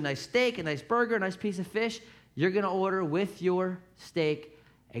 get you a nice steak, a nice burger, a nice piece of fish. You're going to order with your steak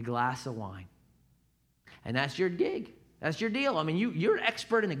a glass of wine. And that's your gig. That's your deal. I mean, you're an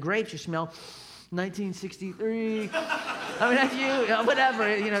expert in the grapes. You smell 1963. I mean, that's you,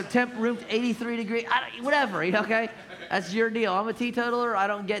 whatever. Temp room 83 degrees, whatever, okay? That's your deal. I'm a teetotaler. I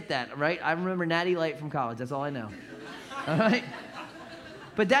don't get that, right? I remember Natty Light from college. That's all I know, all right?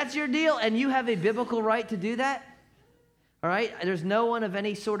 But that's your deal, and you have a biblical right to do that, all right? There's no one of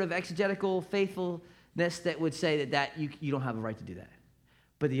any sort of exegetical faithfulness that would say that you don't have a right to do that.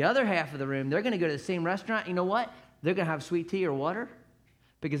 But the other half of the room, they're going to go to the same restaurant. You know what? They're going to have sweet tea or water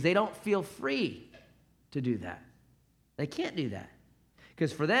because they don't feel free to do that. They can't do that.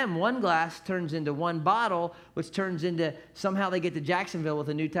 Because for them, one glass turns into one bottle, which turns into somehow they get to Jacksonville with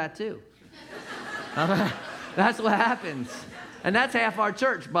a new tattoo. That's what happens. And that's half our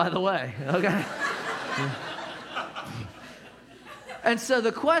church, by the way, okay? And so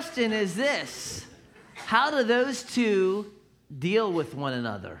the question is this: how do those two deal with one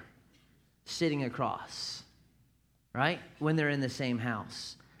another sitting across, right? When they're in the same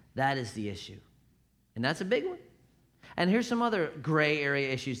house. That is the issue. And that's a big one. And here's some other gray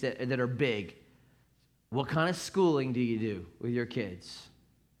area issues that are big. What kind of schooling do you do with your kids?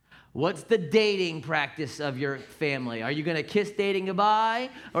 What's the dating practice of your family? Are you going to kiss dating goodbye,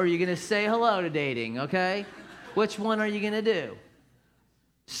 or are you going to say hello to dating, okay? Which one are you going to do?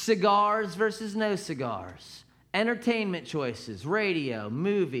 Cigars versus no cigars. Entertainment choices, radio,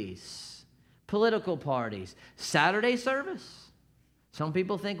 movies, political parties, Saturday service. Some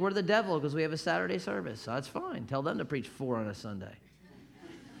people think we're the devil because we have a Saturday service. So that's fine. Tell them to preach 4 on a Sunday.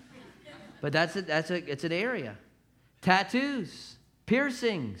 But it's an area. Tattoos,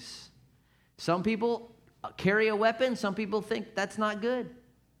 piercings. Some people carry a weapon. Some people think that's not good.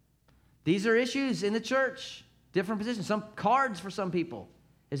 These are issues in the church. Different positions. Some cards for some people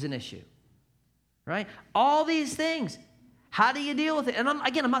is an issue. Right? All these things. How do you deal with it? And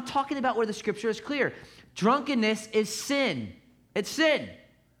I'm not talking about where the scripture is clear. Drunkenness is sin. It's sin.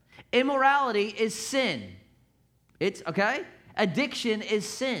 Immorality is sin. It's, okay? Addiction is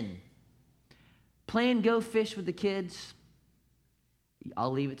sin. Playing go fish with the kids,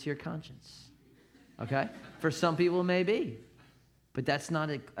 I'll leave it to your conscience. Okay? For some people it may be. But that's not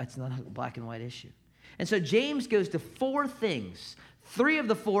a black and white issue. And so James goes to 4 things. 3 of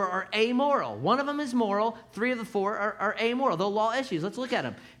the 4 are amoral. 1 of them is moral. 3 of the 4 are amoral. They're law issues. Let's look at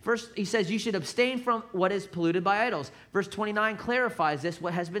them. First, he says you should abstain from what is polluted by idols. Verse 29 clarifies this,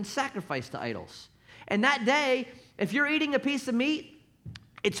 what has been sacrificed to idols. And that day, if you're eating a piece of meat,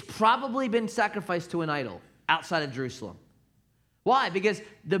 it's probably been sacrificed to an idol outside of Jerusalem. Why? Because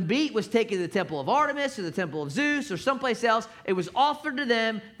the meat was taken to the temple of Artemis or the temple of Zeus or someplace else. It was offered to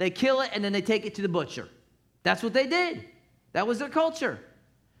them. They kill it, and then they take it to the butcher. That's what they did. That was their culture.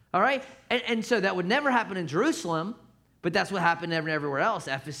 All right? And so that would never happen in Jerusalem, but that's what happened everywhere else.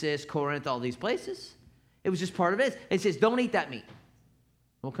 Ephesus, Corinth, all these places. It was just part of it. It says, don't eat that meat.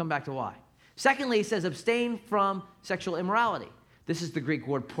 We'll come back to why. Secondly, he says, abstain from sexual immorality. This is the Greek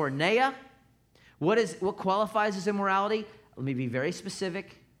word porneia. What qualifies as immorality? Let me be very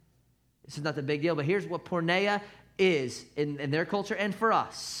specific. This is not the big deal, but here's what porneia is in their culture and for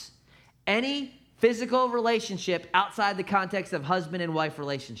us. Any physical relationship outside the context of husband and wife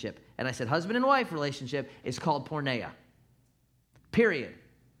relationship. And I said husband and wife relationship is called porneia. Period.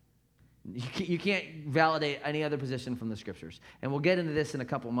 You can't validate any other position from the scriptures. And we'll get into this in a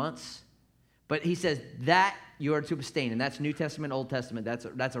couple months. But he says that you are to abstain. And that's New Testament, Old Testament.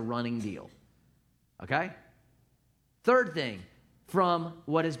 That's a running deal. Okay? Third thing, from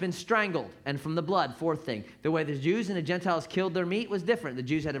what has been strangled and from the blood. Fourth thing, the way the Jews and the Gentiles killed their meat was different. The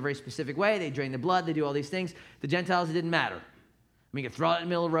Jews had a very specific way. They drained the blood. They do all these things. The Gentiles, it didn't matter. I mean, you could throw it in the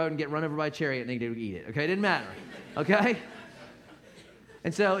middle of the road and get run over by a chariot and they could eat it. Okay, it didn't matter. Okay?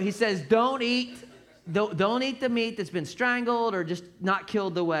 And so he says, don't eat the meat that's been strangled or just not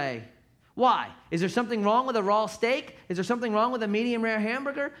killed the way. Why? Is there something wrong with a raw steak? Is there something wrong with a medium rare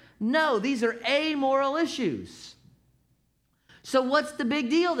hamburger? No, these are amoral issues. So what's the big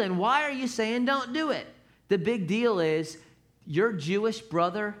deal then? Why are you saying don't do it? The big deal is your Jewish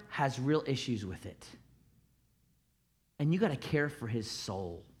brother has real issues with it. And you got to care for his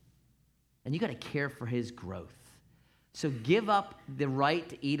soul. And you got to care for his growth. So give up the right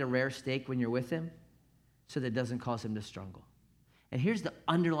to eat a rare steak when you're with him so that it doesn't cause him to struggle. And here's the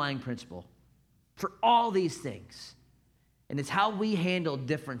underlying principle for all these things. And it's how we handle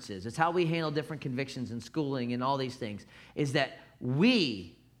differences. It's how we handle different convictions and schooling and all these things, is that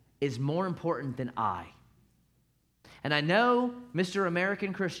we is more important than I. And I know Mr.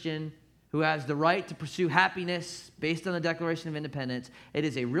 American Christian who has the right to pursue happiness based on the Declaration of Independence. It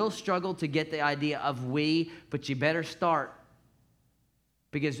is a real struggle to get the idea of we, but you better start.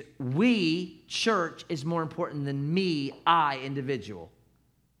 Because we, church, is more important than me, I, individual.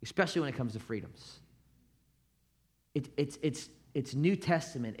 Especially when it comes to freedoms. It's New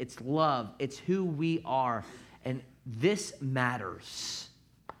Testament. It's love. It's who we are. And this matters.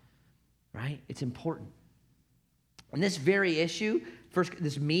 Right? It's important. And this very issue,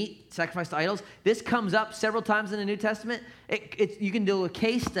 this meat sacrificed to idols, this comes up several times in the New Testament. You can do a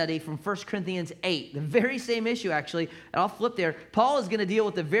case study from 1 Corinthians 8, the very same issue, actually. And I'll flip there. Paul is going to deal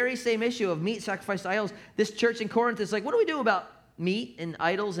with the very same issue of meat sacrificed to idols. This church in Corinth is like, what do we do about meat and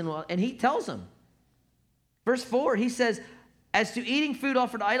idols? And he tells them. Verse 4, he says, as to eating food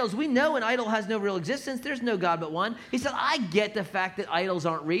offered to idols, we know an idol has no real existence. There's no God but one. He said, I get the fact that idols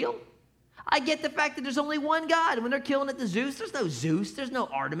aren't real. I get the fact that there's only one God. When they're killing at the Zeus, there's no Zeus. There's no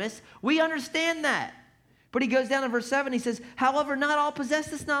Artemis. We understand that. But he goes down in verse 7. He says, however, not all possess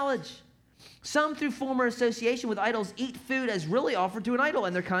this knowledge. Some, through former association with idols, eat food as really offered to an idol,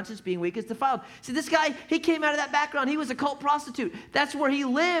 and their conscience being weak is defiled. See, this guy, he came out of that background. He was a cult prostitute. That's where he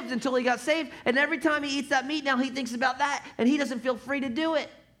lived until he got saved. And every time he eats that meat, now he thinks about that, and he doesn't feel free to do it.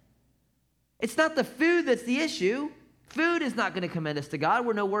 It's not the food that's the issue. Food is not going to commend us to God.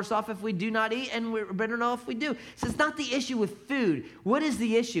 We're no worse off if we do not eat, and we're better off if we do. So it's not the issue with food. What is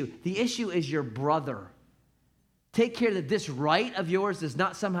the issue? The issue is your brother. Take care that this right of yours does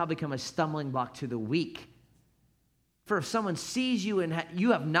not somehow become a stumbling block to the weak. For if someone sees you and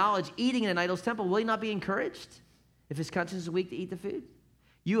you have knowledge eating in an idol's temple, will he not be encouraged if his conscience is weak to eat the food?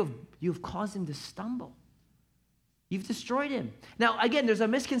 You have caused him to stumble. You've destroyed him. Now, again, there's a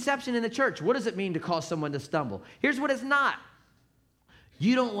misconception in the church. What does it mean to cause someone to stumble? Here's what it's not.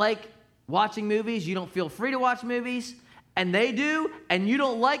 You don't like watching movies. You don't feel free to watch movies. And they do, and you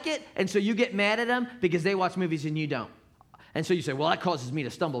don't like it, and so you get mad at them because they watch movies and you don't. And so you say, well, that causes me to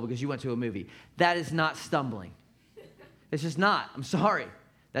stumble because you went to a movie. That is not stumbling. It's just not. I'm sorry.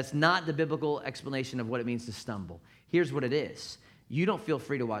 That's not the biblical explanation of what it means to stumble. Here's what it is. You don't feel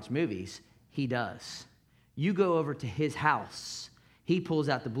free to watch movies. He does. You go over to his house. He pulls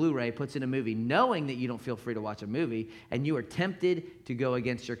out the Blu-ray, puts in a movie, knowing that you don't feel free to watch a movie, and you are tempted to go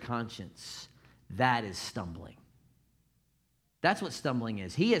against your conscience. That is stumbling. That's what stumbling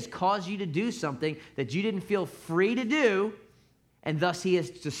is. He has caused you to do something that you didn't feel free to do, and thus he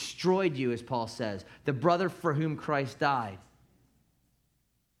has destroyed you, as Paul says, the brother for whom Christ died.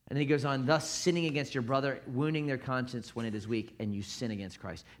 And he goes on, thus sinning against your brother, wounding their conscience when it is weak, and you sin against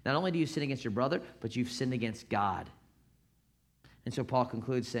Christ. Not only do you sin against your brother, but you've sinned against God. And so Paul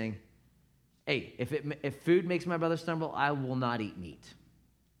concludes saying, hey, if food makes my brother stumble, I will not eat meat,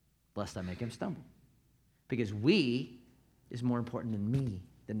 lest I make him stumble. Because we is more important than me,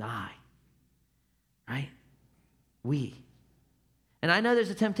 than I. Right? We. And I know there's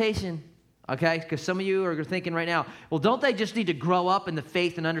a temptation, okay? Because some of you are thinking right now, well, don't they just need to grow up in the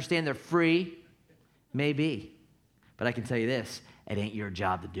faith and understand they're free? Maybe. But I can tell you this, it ain't your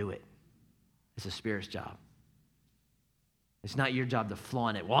job to do it. It's the Spirit's job. It's not your job to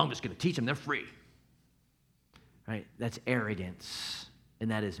flaunt it. Well, I'm just going to teach them they're free. Right? That's arrogance.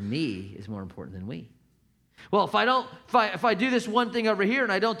 And that is me is more important than we. Well, if I do this one thing over here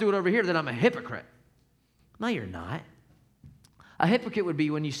and I don't do it over here, then I'm a hypocrite. No, you're not. A hypocrite would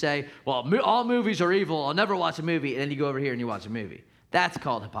be when you say, well, all movies are evil. I'll never watch a movie. And then you go over here and you watch a movie. That's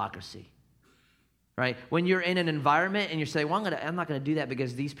called hypocrisy. Right? When you're in an environment and you say, well, I'm not going to do that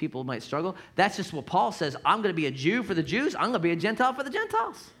because these people might struggle. That's just what Paul says. I'm going to be a Jew for the Jews. I'm going to be a Gentile for the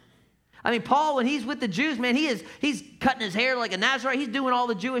Gentiles. I mean, Paul, when he's with the Jews, man, he's cutting his hair like a Nazarite. He's doing all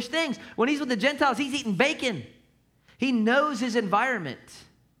the Jewish things. When he's with the Gentiles, he's eating bacon. He knows his environment,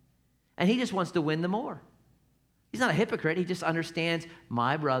 and he just wants to win them more. He's not a hypocrite. He just understands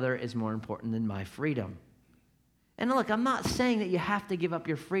my brother is more important than my freedom. And look, I'm not saying that you have to give up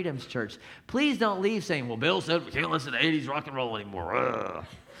your freedoms, church. Please don't leave saying, well, Bill said we can't listen to 80s rock and roll anymore. Ugh.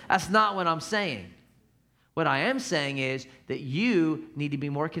 That's not what I'm saying. What I am saying is that you need to be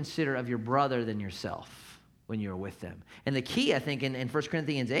more considerate of your brother than yourself when you're with them. And the key, I think, in 1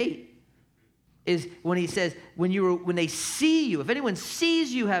 Corinthians 8 is when he says, when they see you, if anyone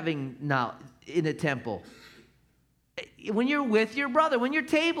sees you having now in the temple, When you're with your brother, when you're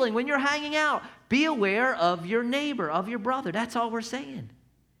tabling, when you're hanging out, be aware of your neighbor, of your brother. That's all we're saying.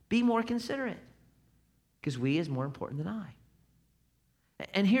 Be more considerate, because we is more important than I.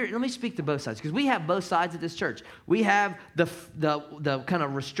 And here, let me speak to both sides, because we have both sides of this church. We have the kind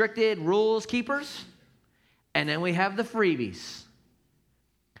of restricted rules keepers, and then we have the freebies.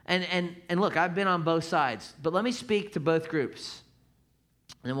 And look, I've been on both sides, but let me speak to both groups,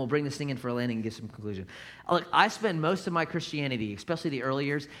 and then we'll bring this thing in for a landing and get some conclusion. Look, I spent most of my Christianity, especially the early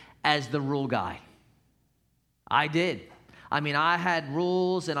years, as the rule guy. I did. I mean, I had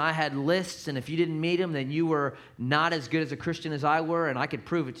rules and I had lists, and if you didn't meet them, then you were not as good as a Christian as I were, and I could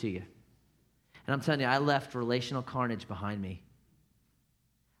prove it to you. And I'm telling you, I left relational carnage behind me.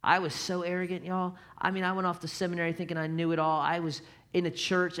 I was so arrogant, y'all. I mean, I went off to seminary thinking I knew it all. I was in a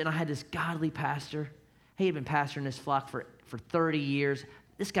church, and I had this godly pastor. He had been pastoring this flock for 30 years.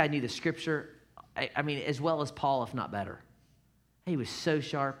 This guy knew the scripture, I mean, as well as Paul, if not better. He was so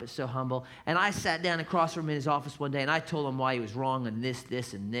sharp but so humble. And I sat down across from him in his office one day, and I told him why he was wrong on this,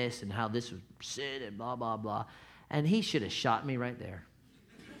 and this, and how this was sin and blah, blah, blah. And he should have shot me right there.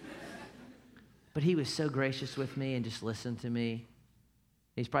 But he was so gracious with me and just listened to me.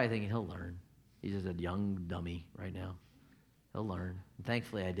 He's probably thinking he'll learn. He's just a young dummy right now. He'll learn. And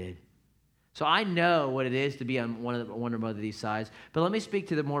thankfully I did. So I know what it is to be on one or both of these sides. But let me speak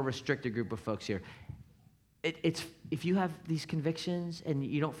to the more restricted group of folks here. It's if you have these convictions and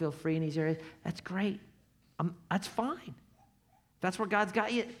you don't feel free in these areas, that's great. That's fine. If that's where God's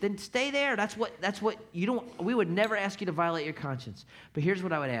got you, then stay there. That's what you don't. We would never ask you to violate your conscience. But here's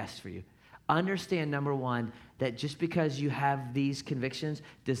what I would ask for you. Understand, number one, that just because you have these convictions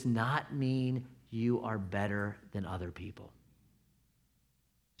does not mean you are better than other people.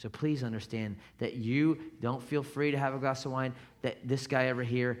 So please understand that you don't feel free to have a glass of wine, that this guy over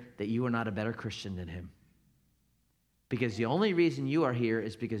here, that you are not a better Christian than him. Because the only reason you are here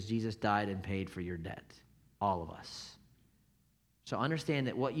is because Jesus died and paid for your debt. All of us. So understand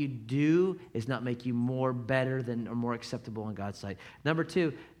that what you do is not make you more better than or more acceptable in God's sight. Number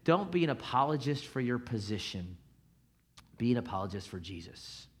two, don't be an apologist for your position. Be an apologist for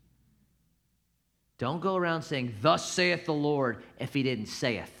Jesus. Don't go around saying, "Thus saith the Lord," if he didn't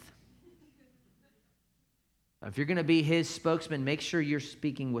saith. If you're going to be his spokesman, make sure you're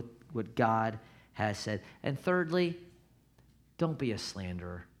speaking what God has said. And thirdly, don't be a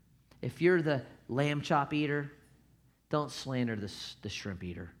slanderer. If you're the lamb chop eater, don't slander the shrimp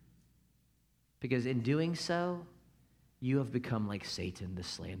eater. Because in doing so, you have become like Satan, the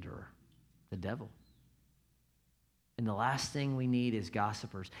slanderer, the devil. And the last thing we need is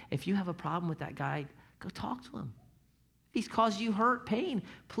gossipers. If you have a problem with that guy, go talk to him. If he's caused you hurt, pain,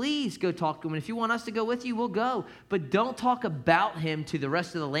 please go talk to him. And if you want us to go with you, we'll go. But don't talk about him to the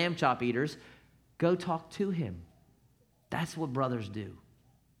rest of the lamb chop eaters. Go talk to him. That's what brothers do.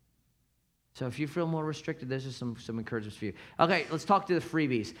 So if you feel more restricted, those are some encouragements for you. Okay, let's talk to the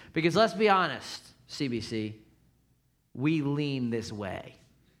freebies. Because let's be honest, CBC, we lean this way.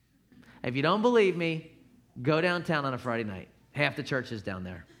 If you don't believe me, go downtown on a Friday night. Half the church is down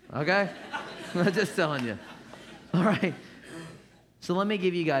there, okay? I'm just telling you. All right. So let me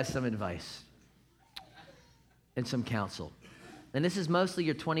give you guys some advice and some counsel. And this is mostly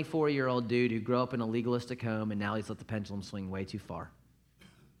your 24-year-old dude who grew up in a legalistic home and now he's let the pendulum swing way too far.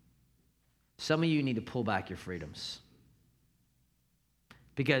 Some of you need to pull back your freedoms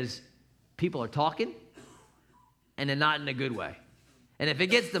because people are talking and they're not in a good way. And if it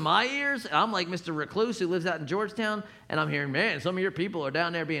gets to my ears, I'm like Mr. Recluse who lives out in Georgetown, and I'm hearing, man, some of your people are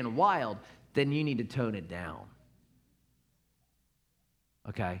down there being wild, then you need to tone it down.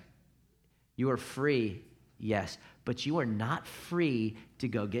 Okay? You are free, yes, but you are not free to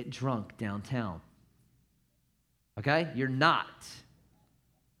go get drunk downtown. Okay? You're not.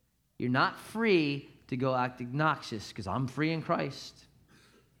 You're not free to go act obnoxious because I'm free in Christ.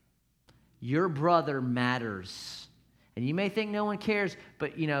 Your brother matters. And you may think no one cares,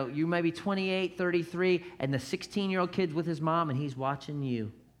 but you may be 28, 33, and the 16-year-old kid's with his mom and he's watching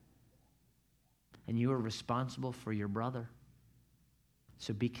you. And you are responsible for your brother.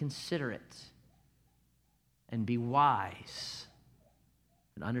 So be considerate and be wise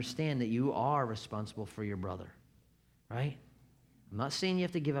and understand that you are responsible for your brother, right? I'm not saying you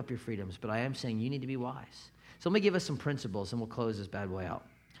have to give up your freedoms, but I am saying you need to be wise. So let me give us some principles and we'll close this bad boy out.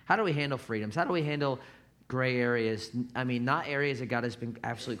 How do we handle freedoms? How do we handle gray areas? I mean, not areas that God has been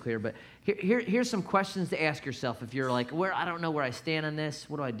absolutely clear, but here's some questions to ask yourself if you're like, I don't know where I stand on this.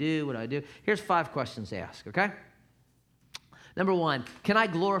 What do I do? What do I do? Here's 5 questions to ask, okay? Number 1, can I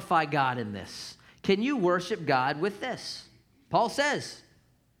glorify God in this? Can you worship God with this? Paul says,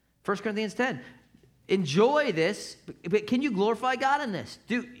 1 Corinthians 10, Enjoy this, but can you glorify God in this?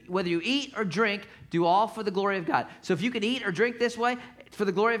 Whether you eat or drink, do all for the glory of God. So if you can eat or drink this way for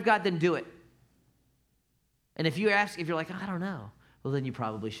the glory of God, then do it. And if you're like, I don't know, well, then you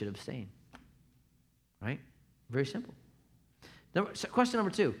probably should abstain. Right? Very simple. Question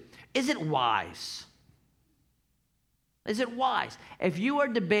number 2, is it wise? Is it wise? If you are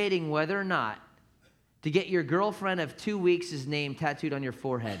debating whether or not to get your girlfriend of 2 weeks' name tattooed on your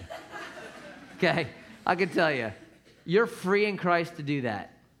forehead, okay, I can tell you, you're free in Christ to do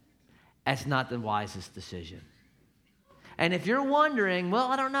that. That's not the wisest decision. And if you're wondering, well,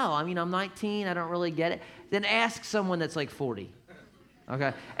 I don't know, I mean, I'm 19, I don't really get it, then ask someone that's like 40,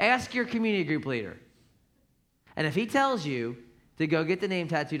 okay? Ask your community group leader. And if he tells you to go get the name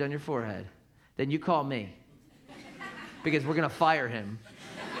tattooed on your forehead, then you call me, because we're going to fire him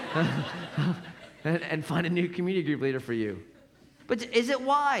and find a new community group leader for you. But is it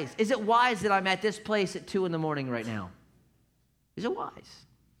wise? Is it wise that I'm at this place at 2 a.m. right now? Is it wise?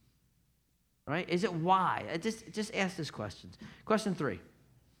 Right? Is it wise? Just ask this question. Question 3,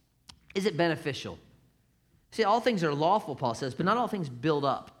 is it beneficial? See, all things are lawful, Paul says, but not all things build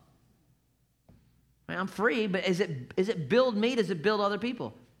up. Right? I'm free, but is it build me? Does it build other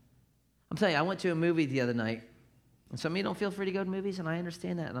people? I'm telling you, I went to a movie the other night, and some of you don't feel free to go to movies, and I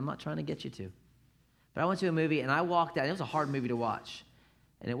understand that, and I'm not trying to get you to. But I went to a movie, and I walked out. It was a hard movie to watch,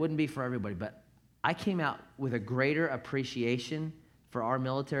 and it wouldn't be for everybody, but I came out with a greater appreciation for our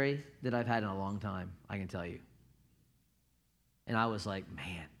military that I've had in a long time, I can tell you. And I was like,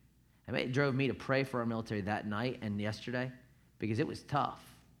 man. I mean, it drove me to pray for our military that night and yesterday because it was tough.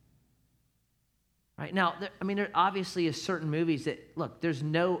 Right? Now, there obviously is certain movies that, look,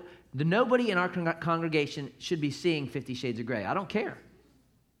 nobody in our congregation should be seeing 50 Shades of Grey. I don't care.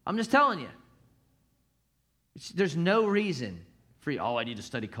 I'm just telling you. There's no reason for you, I need to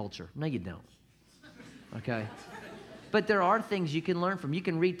study culture. No, you don't. Okay? But there are things you can learn from. You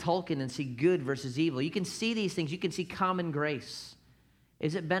can read Tolkien and see good versus evil. You can see these things. You can see common grace.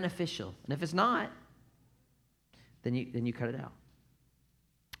 Is it beneficial? And if it's not, then you cut it out.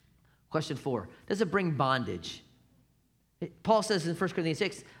 Question 4, does it bring bondage? Paul says in 1 Corinthians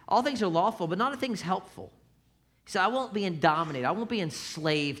 6, all things are lawful, but not all things helpful. He said, I won't be dominated. I won't be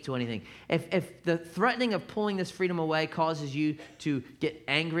enslaved to anything. If the threatening of pulling this freedom away causes you to get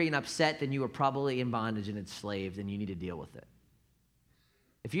angry and upset, then you are probably in bondage and enslaved, and you need to deal with it.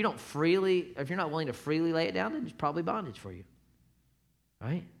 If you're not willing to freely lay it down, then it's probably bondage for you.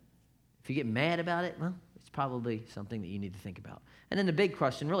 Right? If you get mad about it, well, it's probably something that you need to think about. And then the big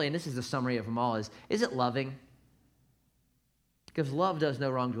question, really, and this is the summary of them all, is it loving? Because love does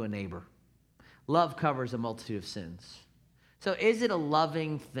no wrong to a neighbor. Love covers a multitude of sins. So is it a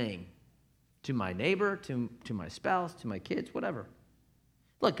loving thing to my neighbor, to my spouse, to my kids, whatever?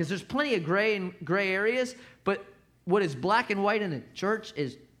 Look, because there's plenty of gray areas, but what is black and white in the church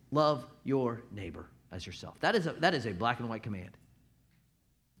is love your neighbor as yourself. That is a black and white command.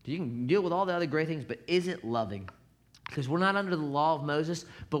 You can deal with all the other gray things, but is it loving? Because we're not under the law of Moses,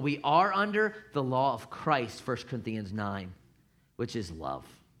 but we are under the law of Christ, 1 Corinthians 9, which is love.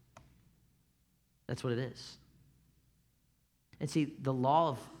 That's what it is. And see, the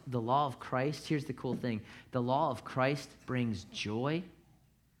law of Christ, here's the cool thing. The law of Christ brings joy.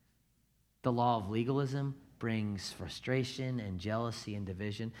 The law of legalism brings frustration and jealousy and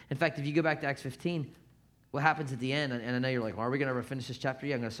division. In fact, if you go back to Acts 15, what happens at the end, and I know you're like, well, are we going to ever finish this chapter?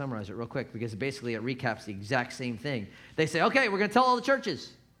 Yeah, I'm going to summarize it real quick because basically it recaps the exact same thing. They say, okay, we're going to tell all the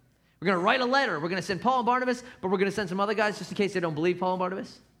churches. We're going to write a letter. We're going to send Paul and Barnabas, but we're going to send some other guys just in case they don't believe Paul and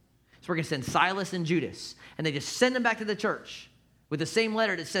Barnabas. So we're going to send Silas and Judas, and they just send them back to the church with the same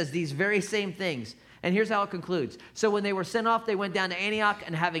letter that says these very same things. And here's how it concludes. So when they were sent off, they went down to Antioch,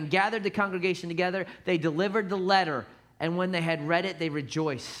 and having gathered the congregation together, they delivered the letter. And when they had read it, they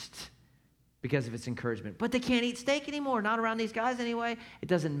rejoiced because of its encouragement. But they can't eat steak anymore, not around these guys anyway. It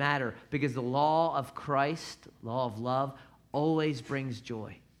doesn't matter because the law of Christ, law of love, always brings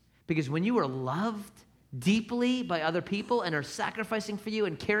joy. Because when you are loved deeply by other people and are sacrificing for you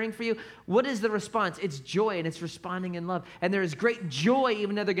and caring for you, what is the response? It's joy, and it's responding in love. And there is great joy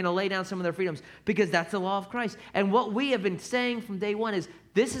even though they're going to lay down some of their freedoms because that's the law of Christ. And what we have been saying from day one is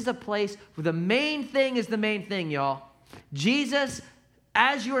this is a place where the main thing is the main thing, y'all. Jesus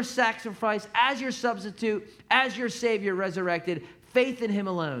as your sacrifice, as your substitute, as your Savior resurrected, faith in Him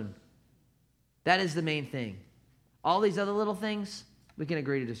alone. That is the main thing. All these other little things, we can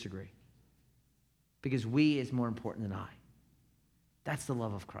agree to disagree. Because we is more important than I. That's the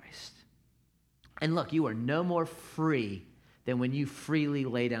love of Christ. And look, you are no more free than when you freely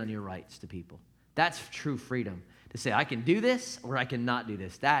lay down your rights to people. That's true freedom. To say, I can do this or I cannot do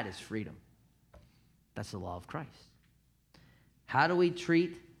this. That is freedom. That's the law of Christ. How do we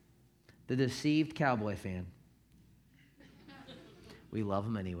treat the deceived cowboy fan? We love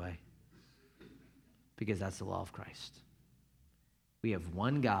him anyway, because that's the law of Christ. We have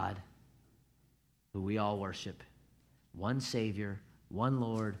one God who we all worship, one Savior, one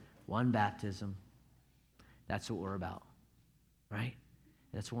Lord, one baptism. That's what we're about, right?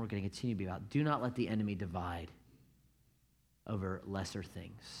 That's what we're going to continue to be about. Do not let the enemy divide over lesser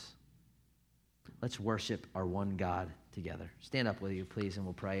things. Let's worship our one God together. Stand up with you, please, and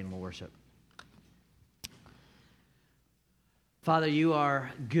we'll pray and we'll worship. Father, you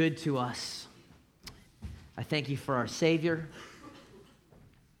are good to us. I thank you for our Savior.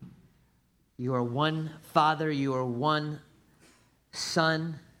 You are one Father. You are one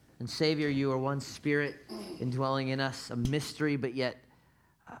Son. And Savior, you are one Spirit indwelling in us, a mystery, but yet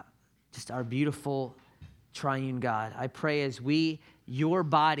just our beautiful triune God. I pray as we, your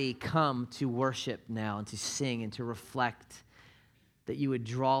body, come to worship now and to sing and to reflect, that you would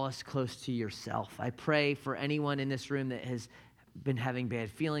draw us close to yourself. I pray for anyone in this room that has been having bad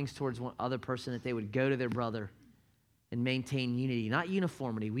feelings towards one other person, that they would go to their brother and maintain unity, not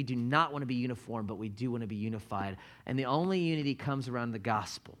uniformity. We do not want to be uniform, but we do want to be unified. And the only unity comes around the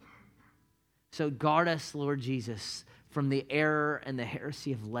gospel. So guard us, Lord Jesus, from the error and the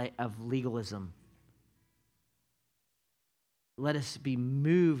heresy of legalism. Let us be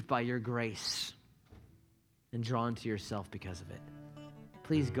moved by your grace and drawn to yourself because of it.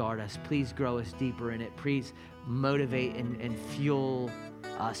 Please guard us. Please grow us deeper in it. Please motivate and fuel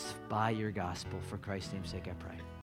us by your gospel. For Christ's name's sake, I pray.